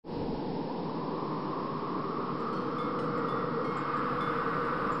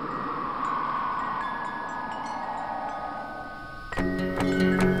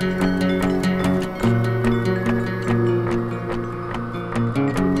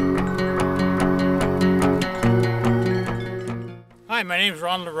Hi, my name is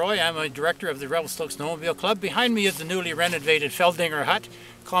Ron Leroy. I'm a director of the Revelstoke Snowmobile Club. Behind me is the newly renovated Feldinger hut,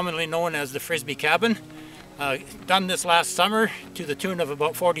 commonly known as the Frisbee cabin. Done this last summer to the tune of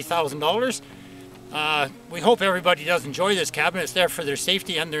about $40,000. We hope everybody does enjoy this cabin. It's there for their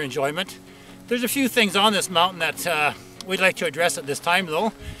safety and their enjoyment. There's a few things on this mountain that we'd like to address at this time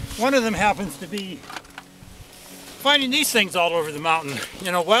though. One of them happens to be finding these things all over the mountain.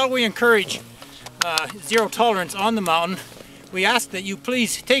 You know, while we encourage zero tolerance on the mountain, we ask that you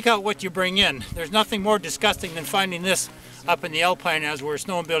please take out what you bring in. There's nothing more disgusting than finding this up in the Alpine as we're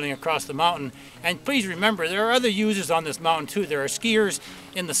snowmobiling across the mountain. And please remember, there are other users on this mountain too. There are skiers.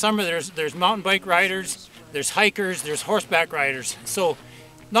 In the summer there's mountain bike riders, there's hikers, there's horseback riders. So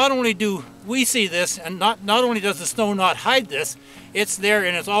not only do we see this, and not only does the snow not hide this, it's there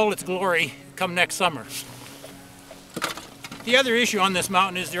in all its glory come next summer. The other issue on this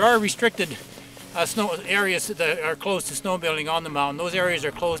mountain is there are restricted snow areas that are closed to snowmobiling on the mountain. Those areas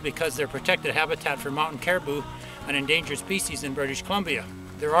are closed because they're protected habitat for mountain caribou, an endangered species in British Columbia.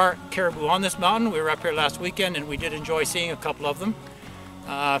 There are caribou on this mountain. We were up here last weekend and we did enjoy seeing a couple of them.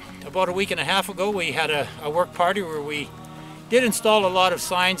 About a week and a half ago we had a work party where we did install a lot of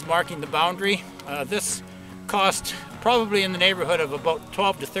signs marking the boundary. This cost probably in the neighborhood of about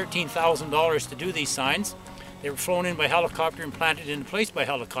 $12,000 to $13,000 to do these signs. They were flown in by helicopter and planted into place by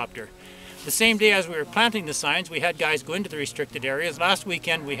helicopter. The same day as we were planting the signs, we had guys go into the restricted areas. Last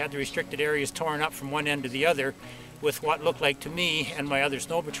weekend we had the restricted areas torn up from one end to the other with what looked like to me and my other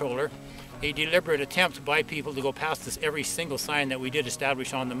snow patroller a deliberate attempt by people to go past this every single sign that we did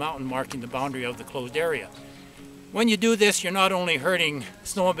establish on the mountain marking the boundary of the closed area. When you do this, you're not only hurting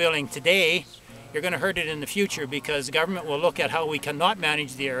snowmobiling today, you're going to hurt it in the future because the government will look at how we cannot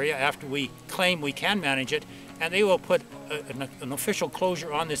manage the area after we claim we can manage it, and they will put an official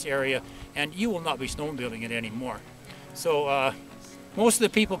closure on this area and you will not be snowmobiling it anymore. So most of the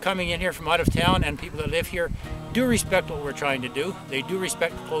people coming in here from out of town and people that live here do respect what we're trying to do. They do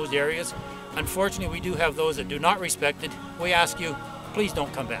respect the closed areas. Unfortunately, we do have those that do not respect it. We ask you, please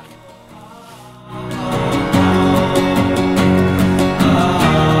don't come back.